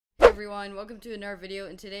everyone, welcome to another video,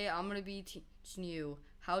 and today I'm going to be teaching you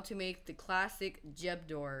how to make the classic Jeb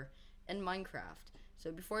door in Minecraft.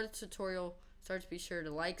 So before the tutorial starts, be sure to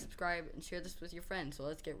like, subscribe, and share this with your friends. So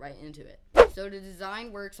let's get right into it. So the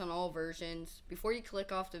design works on all versions. Before you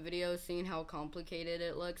click off the video seeing how complicated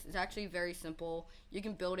it looks, it's actually very simple. You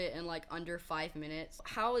can build it in like under 5 minutes.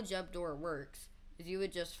 How a Jeb door works is you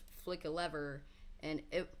would just flick a lever and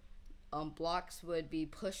blocks would be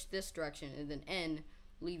pushed this direction and then in,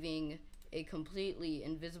 leaving a completely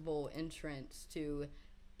invisible entrance to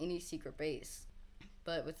any secret base.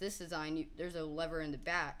 But with this design, there's a lever in the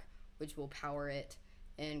back which will power it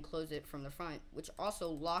and close it from the front, which also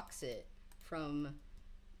locks it from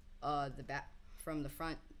the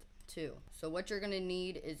front too. So what you're gonna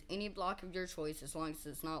need is any block of your choice, as long as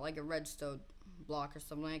it's not like a redstone block or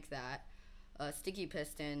something like that, sticky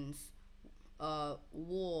pistons,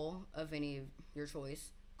 wool of any of your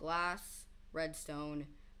choice, glass, redstone,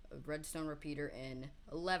 a redstone repeater, and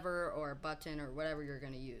a lever or a button or whatever you're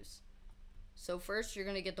going to use. So first you're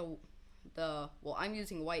going to get well, I'm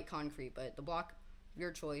using white concrete, but the block of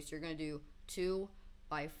your choice, you're going to do 2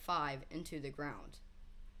 by 5 into the ground.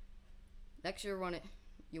 Next you want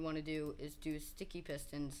to do is do sticky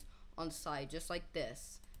pistons on the side just like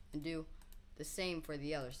this, and do the same for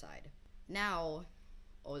the other side. Now,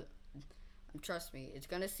 trust me, it's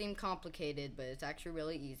gonna seem complicated, but it's actually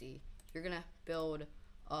really easy. You're gonna build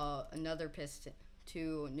another piston,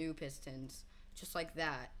 2 new pistons, just like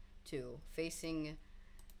that, too, facing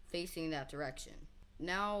that direction.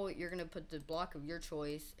 Now you're gonna put the block of your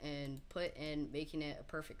choice and put in, making it a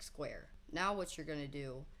perfect square. Now what you're gonna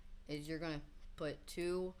do is you're gonna put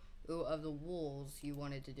 2 of the wools you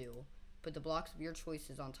wanted to do. Put the blocks of your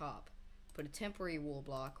choices on top. Put a temporary wool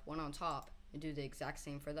block, one on top, and do the exact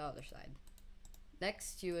same for the other side.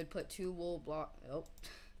 Next, you would put 2 wool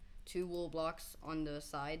blocks on the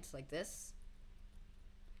sides like this,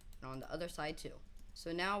 and on the other side too.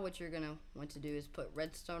 So now what you're gonna want to do is put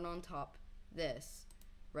redstone on top, this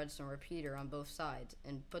redstone repeater on both sides,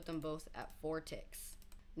 and put them both at 4 ticks.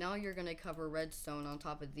 Now you're gonna cover redstone on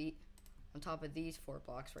top of these 4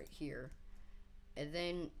 blocks right here, and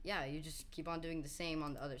then yeah, you just keep on doing the same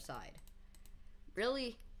on the other side.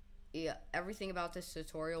 Really, yeah, everything about this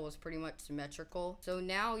tutorial was pretty much symmetrical. So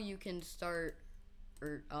now you can start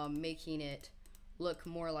making it look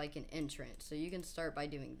more like an entrance. So you can start by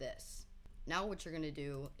doing this. Now what you're gonna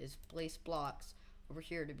do is place blocks over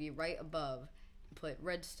here to be right above, and put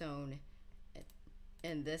redstone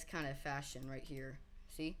in this kind of fashion right here.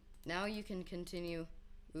 See? Now you can continue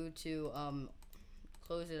to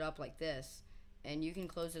close it up like this, and you can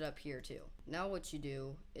close it up here too. Now what you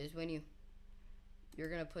do is you're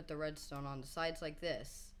gonna put the redstone on the sides like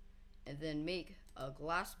this, and then make a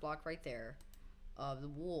glass block right there of the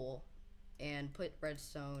wool, and put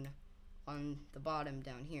redstone on the bottom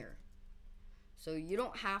down here. So you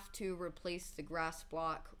don't have to replace the grass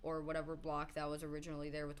block or whatever block that was originally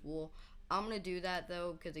there with wool. I'm gonna do that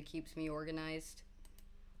though because it keeps me organized.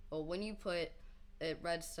 Well, when you put a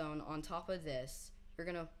redstone on top of this, you're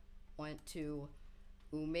gonna want to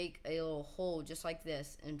make a little hole just like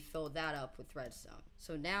this and fill that up with redstone.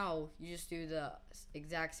 So now you just do the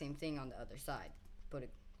exact same thing on the other side. Put a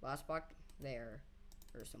glass block there,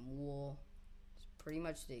 or some wool. It's pretty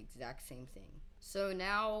much the exact same thing. So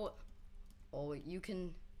now, you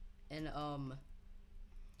can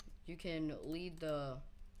lead the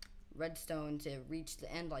redstone to reach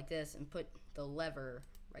the end like this and put the lever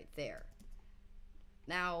right there.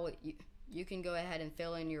 Now you can go ahead and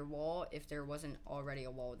fill in your wall if there wasn't already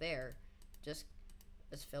a wall there. Just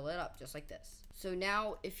fill it up just like this. So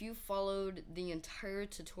now if you followed the entire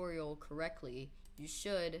tutorial correctly, you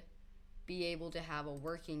should be able to have a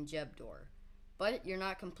working Jeb door. But you're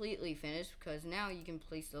not completely finished, because now you can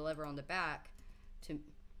place the lever on the back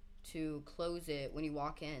to close it when you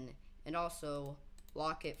walk in, and also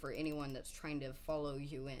lock it for anyone that's trying to follow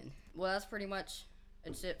you in. Well, that's pretty much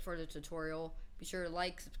it for the tutorial. Be sure to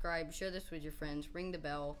like, subscribe, share this with your friends, ring the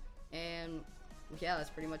bell, and yeah, that's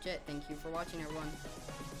pretty much it. Thank you for watching, everyone.